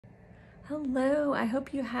Hello, I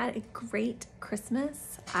hope you had a great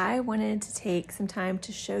Christmas. I wanted to take some time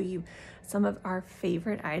to show you some of our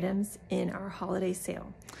favorite items in our holiday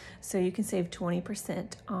sale. So you can save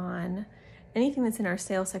 20% on anything that's in our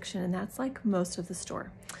sale section, and that's like most of the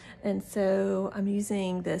store. And so I'm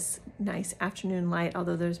using this nice afternoon light,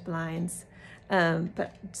 although there's blinds,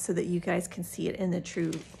 but so that you guys can see it in the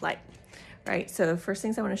true light, right? So first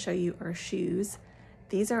things I want to show you are shoes.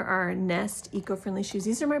 These are our Nest eco-friendly shoes.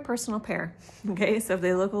 These are my personal pair, okay? So if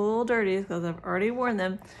they look a little dirty, because I've already worn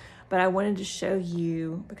them, but I wanted to show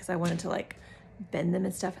you, because I wanted to like bend them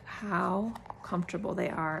and stuff, how comfortable they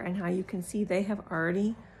are and how you can see they have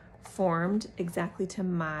already formed exactly to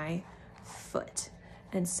my foot.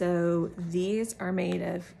 And so these are made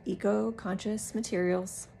of eco-conscious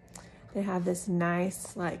materials. They have this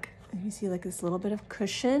nice, like, you see like this little bit of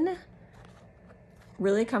cushion,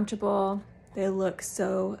 really comfortable. They look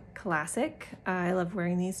so classic. I love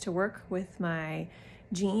wearing these to work with my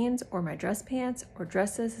jeans or my dress pants or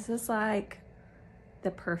dresses. This is like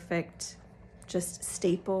the perfect just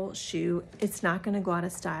staple shoe. It's not gonna go out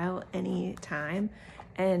of style anytime.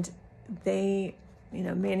 And they,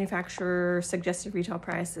 manufacturer suggested retail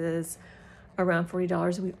prices around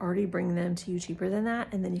 $40. We already bring them to you cheaper than that,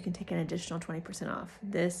 and then you can take an additional 20% off.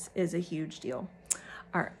 This is a huge deal.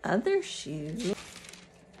 Our other shoe,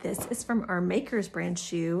 this is from our Makers brand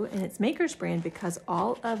shoe, and it's Makers brand because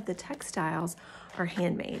all of the textiles are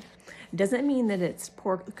handmade. It doesn't mean that it's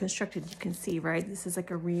poor constructed. You can see, right? This is like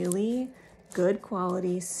a really good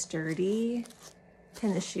quality, sturdy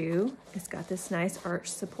tennis shoe. It's got this nice arch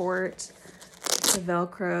support, the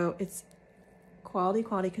Velcro. It's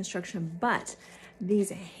quality construction, but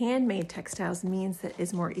these handmade textiles means that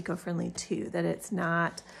it's more eco-friendly too, that it's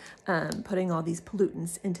not putting all these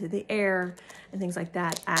pollutants into the air and things like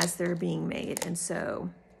that as they're being made. And so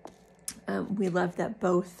we love that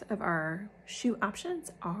both of our shoe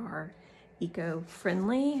options are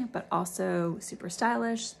eco-friendly, but also super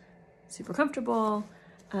stylish, super comfortable.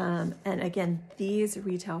 And again, these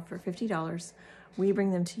retail for $50. We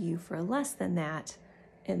bring them to you for less than that,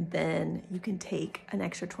 and then you can take an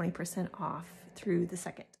extra 20% off through the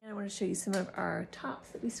second. And I want to show you some of our tops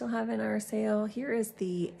that we still have in our sale. Here is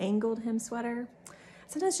the angled hem sweater.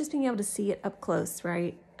 Sometimes just being able to see it up close,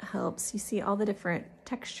 right, helps. You see all the different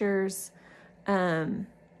textures or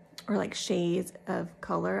like shades of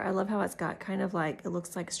color. I love how it's got kind of like, it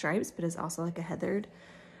looks like stripes, but it's also like a heathered.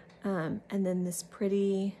 And then this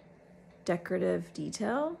pretty decorative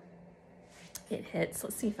detail. It hits,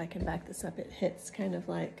 let's see if I can back this up. It hits kind of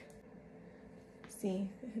like, see,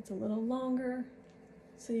 it hits a little longer,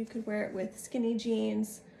 so you could wear it with skinny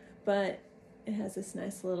jeans, but it has this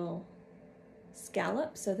nice little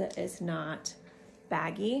scallop so that it's not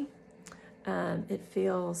baggy. It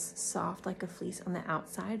feels soft like a fleece on the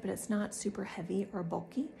outside, but it's not super heavy or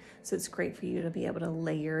bulky, so it's great for you to be able to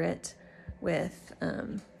layer it with,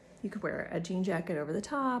 you could wear a jean jacket over the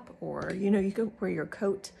top, or you could wear your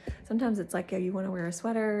coat. Sometimes it's like, you want to wear a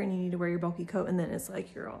sweater and you need to wear your bulky coat, and then it's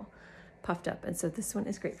like you're all puffed up. And so this one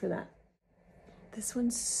is great for that. This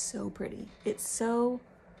one's so pretty. It's so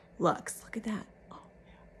luxe. Look at that. Oh,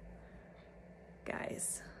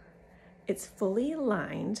 guys, it's fully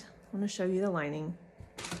lined. I want to show you the lining.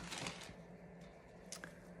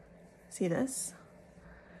 See this?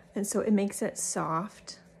 And so it makes it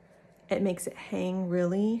soft. It makes it hang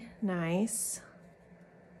really nice.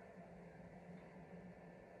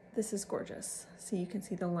 This is gorgeous. So you can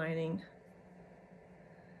see the lining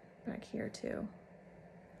back here too.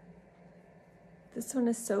 This one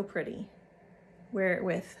is so pretty. Wear it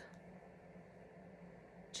with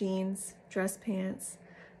jeans, dress pants.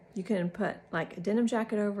 You can put like a denim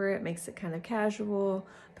jacket over it, makes it kind of casual.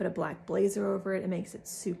 Put a black blazer over it, it makes it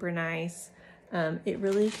super nice. It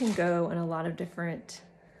really can go in a lot of different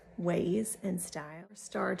ways and style.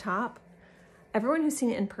 Star top. Everyone who's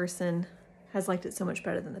seen it in person has liked it so much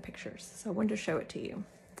better than the pictures, so I wanted to show it to you.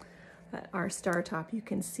 But our star top, you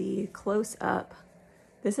can see close up.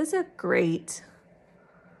 This is a great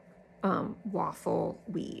waffle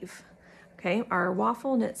weave. Okay, our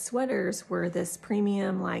waffle knit sweaters were this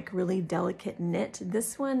premium, like really delicate knit.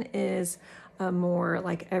 This one is a more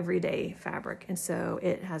like everyday fabric, and so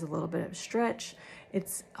it has a little bit of stretch.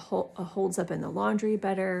 It holds up in the laundry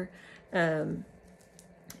better. It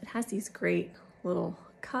has these great little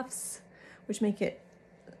cuffs, which make it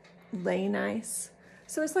lay nice.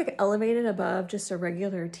 So it's like elevated above just a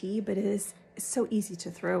regular tee, but it's so easy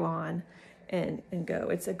to throw on and go.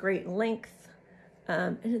 It's a great length,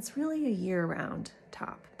 and it's really a year-round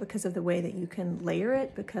top because of the way that you can layer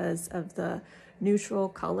it, because of the neutral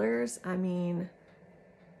colors. I mean,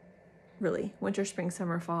 really, winter, spring,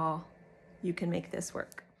 summer, fall, you can make this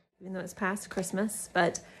work. Even though it's past Christmas,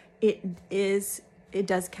 but it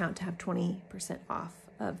does count to have 20% off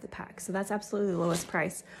of the pack. So that's absolutely the lowest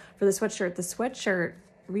price for the sweatshirt. The sweatshirt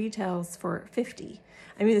retails for $50.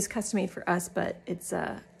 I mean, it's custom made for us, but it's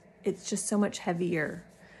just so much heavier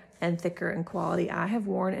and thicker in quality. I have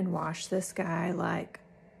worn and washed this guy, like,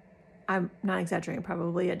 I'm not exaggerating,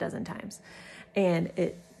 probably a dozen times, and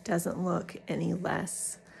it doesn't look any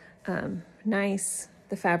less nice.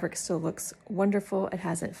 The fabric still looks wonderful. It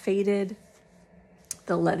hasn't faded.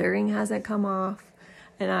 The lettering hasn't come off,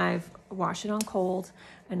 and I've washed it on cold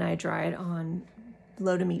and I dry it on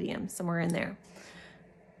low to medium, somewhere in there.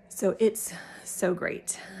 So it's so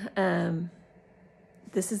great.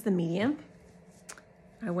 This is the medium.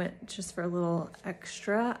 I went just for a little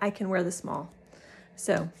extra. I can wear the small.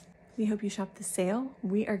 So we hope you shop the sale.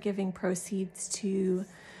 We are giving proceeds to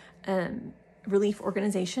relief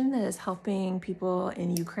organization that is helping people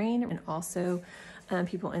in Ukraine and also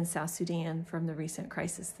people in South Sudan from the recent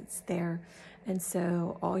crisis that's there. And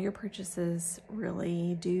so all your purchases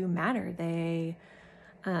really do matter. They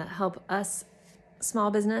help us,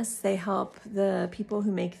 small business. They help the people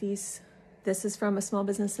who make these. This is from a small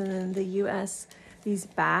business in the US. These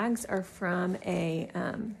bags are from a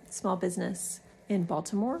small business in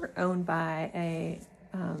Baltimore owned by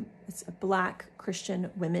it's a Black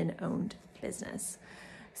Christian women-owned business.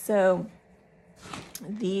 So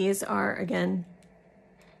these are, again,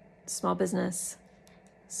 small business,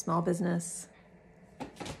 small business,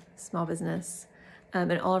 small business.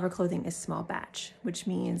 And all of our clothing is small batch, which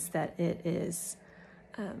means that it is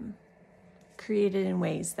created in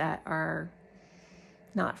ways that are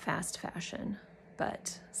not fast fashion,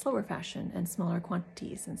 but slower fashion and smaller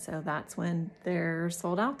quantities. And so that's when they're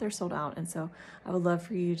sold out, they're sold out. And so I would love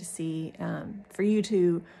for you to see, for you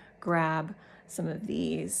to grab some of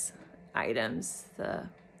these items, the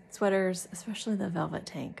sweaters, especially the velvet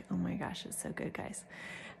tank. Oh my gosh, it's so good, guys.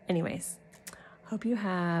 Anyways, hope you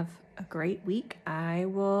have a great week. I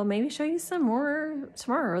will maybe show you some more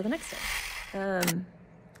tomorrow or the next day.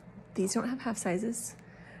 These don't have half sizes.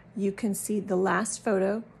 You can see the last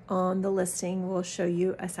photo on the listing will show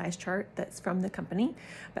you a size chart that's from the company,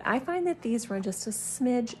 but I find that these run just a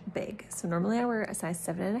smidge big. So normally I wear a size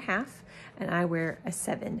 7.5 and I wear a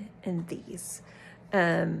 7 in these.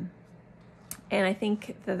 And I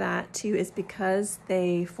think that too is because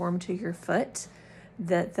they form to your foot,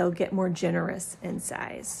 that they'll get more generous in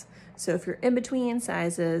size. So if you're in between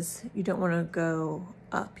sizes, you don't want to go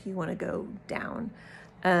up, you want to go down.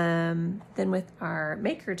 Then with our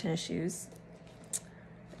maker tennis shoes,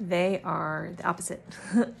 they are the opposite.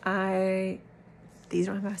 These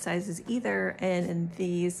don't have sizes either, and in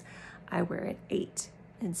these I wear an 8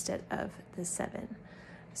 instead of the 7.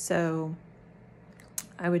 So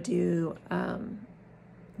I would do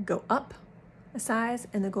go up a size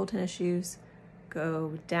in the gold tennis shoes,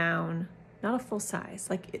 go down, not a full size.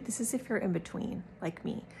 Like this is if you're in between, like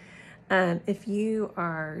me. If you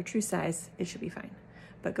are true size, it should be fine.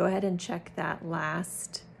 But go ahead and check that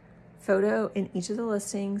last photo in each of the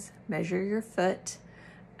listings, measure your foot.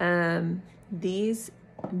 These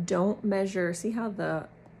don't measure, see how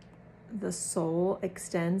the sole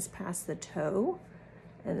extends past the toe,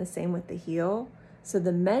 and the same with the heel. So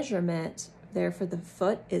the measurement there for the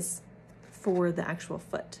foot is for the actual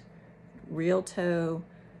foot, real toe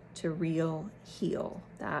to real heel.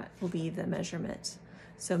 That will be the measurement.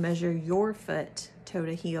 So measure your foot toe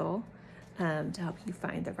to heel to help you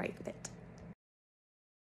find the right fit.